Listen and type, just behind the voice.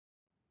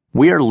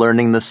We are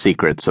learning the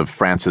secrets of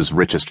France's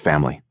richest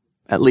family.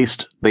 At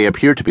least, they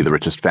appear to be the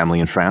richest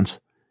family in France.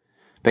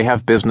 They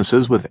have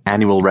businesses with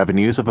annual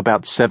revenues of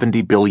about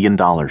 $70 billion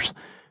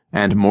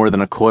and more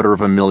than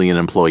 250,000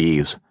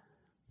 employees.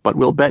 But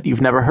we'll bet you've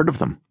never heard of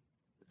them.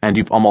 And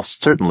you've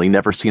almost certainly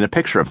never seen a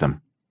picture of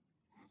them.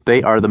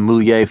 They are the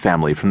Moulier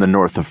family from the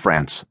north of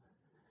France.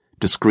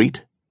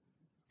 Discreet,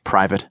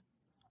 private,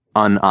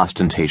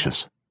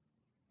 unostentatious.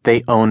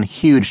 They own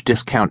huge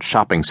discount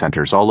shopping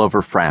centers all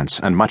over France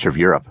and much of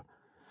Europe.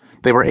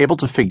 They were able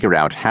to figure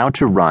out how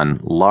to run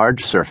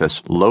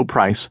large-surface,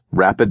 low-price,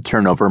 rapid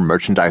turnover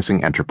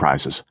merchandising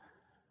enterprises.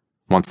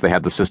 Once they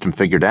had the system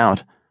figured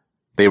out,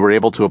 they were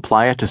able to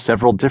apply it to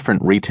several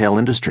different retail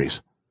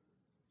industries.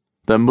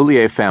 The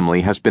Moulier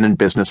family has been in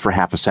business for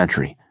half a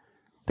century.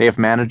 They have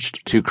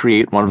managed to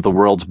create one of the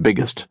world's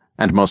biggest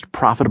and most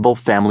profitable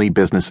family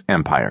business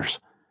empires.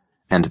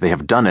 And they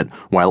have done it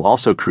while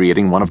also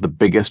creating one of the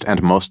biggest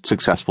and most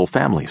successful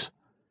families.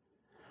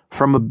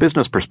 From a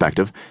business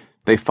perspective,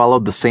 they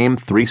followed the same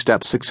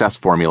three-step success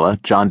formula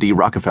John D.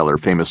 Rockefeller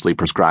famously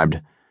prescribed.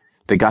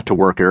 They got to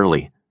work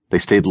early. They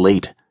stayed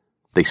late.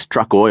 They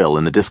struck oil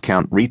in the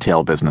discount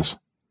retail business.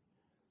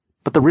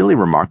 But the really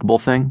remarkable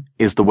thing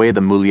is the way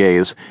the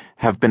Mouliers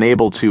have been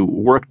able to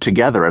work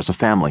together as a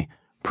family,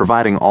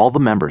 providing all the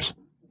members,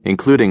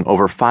 including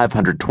over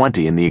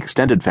 520 in the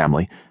extended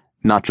family,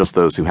 not just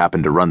those who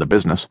happen to run the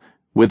business,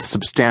 with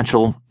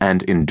substantial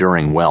and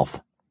enduring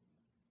wealth.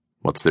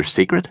 What's their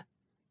secret?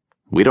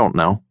 We don't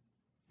know,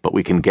 but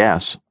we can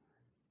guess.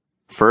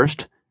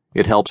 First,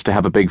 it helps to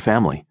have a big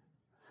family.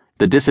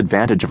 The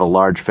disadvantage of a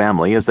large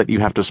family is that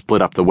you have to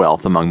split up the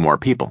wealth among more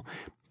people,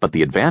 but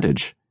the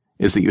advantage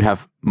is that you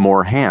have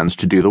more hands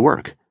to do the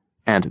work,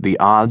 and the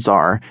odds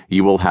are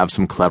you will have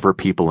some clever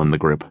people in the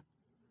group.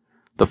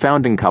 The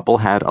founding couple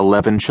had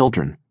 11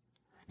 children.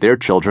 Their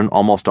children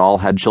almost all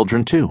had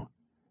children too.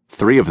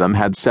 3 of them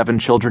had 7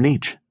 children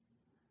each.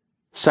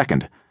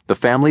 Second, the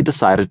family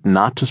decided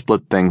not to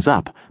split things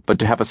up, but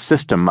to have a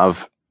system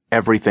of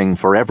everything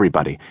for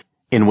everybody,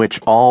 in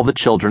which all the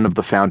children of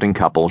the founding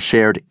couple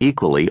shared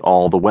equally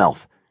all the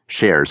wealth,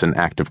 shares in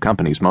active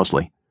companies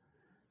mostly.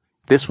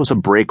 This was a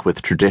break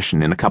with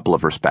tradition in a couple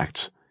of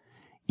respects.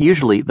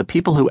 Usually, the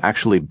people who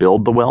actually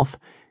build the wealth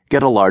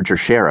get a larger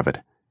share of it,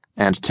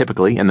 and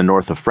typically in the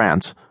north of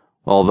France,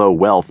 although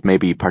wealth may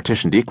be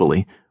partitioned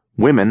equally,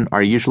 women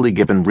are usually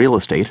given real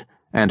estate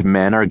and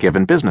men are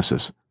given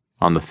businesses,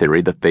 on the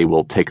theory that they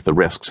will take the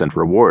risks and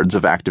rewards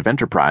of active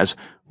enterprise,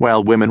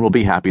 while women will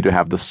be happy to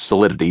have the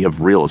solidity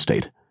of real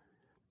estate.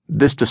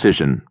 This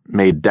decision,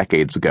 made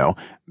decades ago,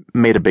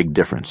 made a big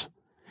difference.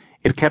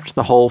 It kept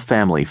the whole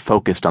family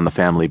focused on the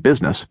family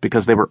business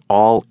because they were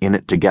all in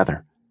it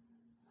together.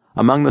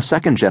 Among the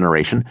second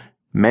generation,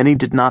 many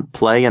did not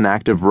play an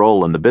active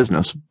role in the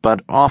business,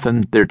 but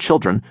often their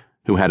children,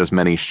 who had as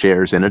many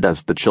shares in it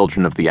as the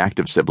children of the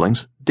active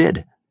siblings,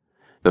 did.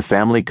 The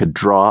family could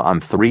draw on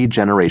 3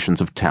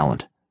 generations of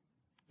talent.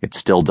 It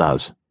still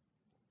does.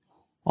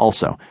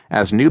 Also,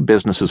 as new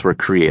businesses were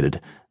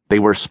created, they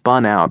were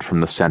spun out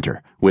from the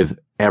center, with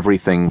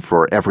everything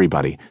for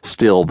everybody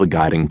still the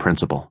guiding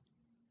principle.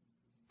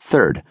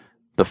 Third,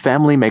 the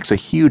family makes a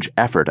huge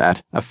effort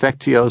at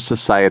affectio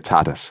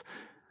societatis,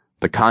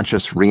 the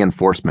conscious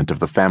reinforcement of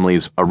the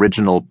family's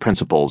original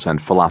principles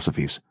and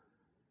philosophies.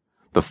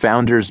 The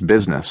founder's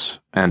business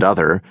and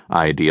other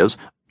ideas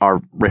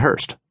are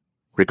rehearsed,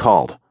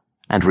 recalled,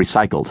 and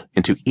recycled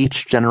into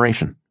each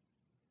generation.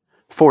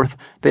 Fourth,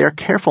 they are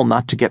careful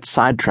not to get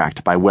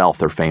sidetracked by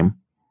wealth or fame.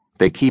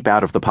 They keep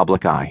out of the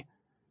public eye.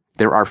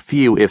 There are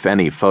few, if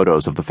any,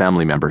 photos of the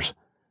family members.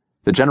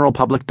 The general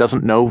public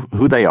doesn't know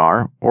who they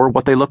are or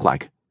what they look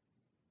like.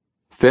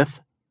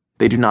 Fifth,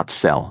 they do not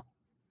sell.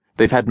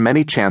 They've had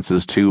many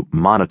chances to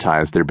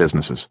monetize their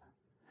businesses.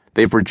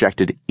 They've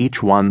rejected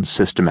each one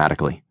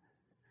systematically.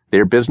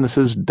 Their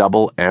businesses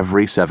double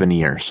every 7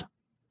 years.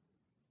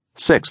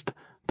 Sixth,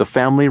 the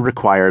family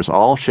requires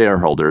all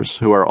shareholders,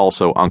 who are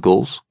also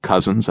uncles,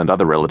 cousins, and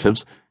other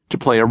relatives, to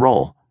play a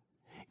role.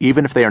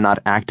 Even if they are not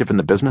active in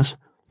the business,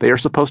 they are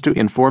supposed to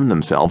inform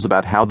themselves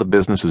about how the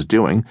business is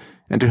doing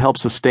and to help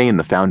sustain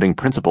the founding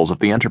principles of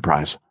the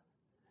enterprise.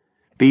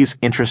 These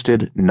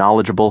interested,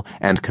 knowledgeable,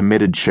 and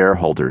committed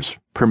shareholders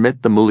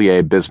permit the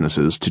Moulier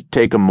businesses to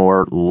take a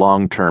more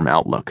long-term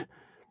outlook.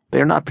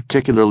 They are not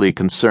particularly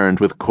concerned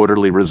with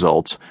quarterly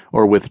results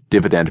or with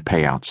dividend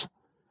payouts.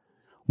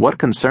 What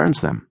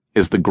concerns them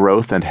is the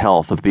growth and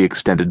health of the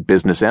extended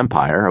business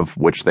empire of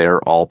which they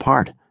are all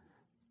part.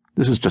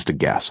 This is just a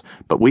guess,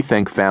 but we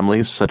think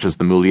families such as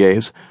the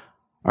Mouliers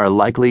are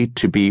likely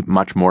to be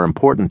much more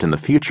important in the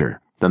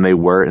future than they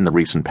were in the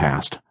recent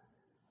past.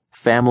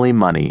 Family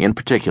money, in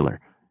particular,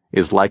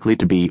 is likely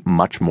to be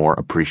much more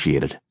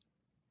appreciated.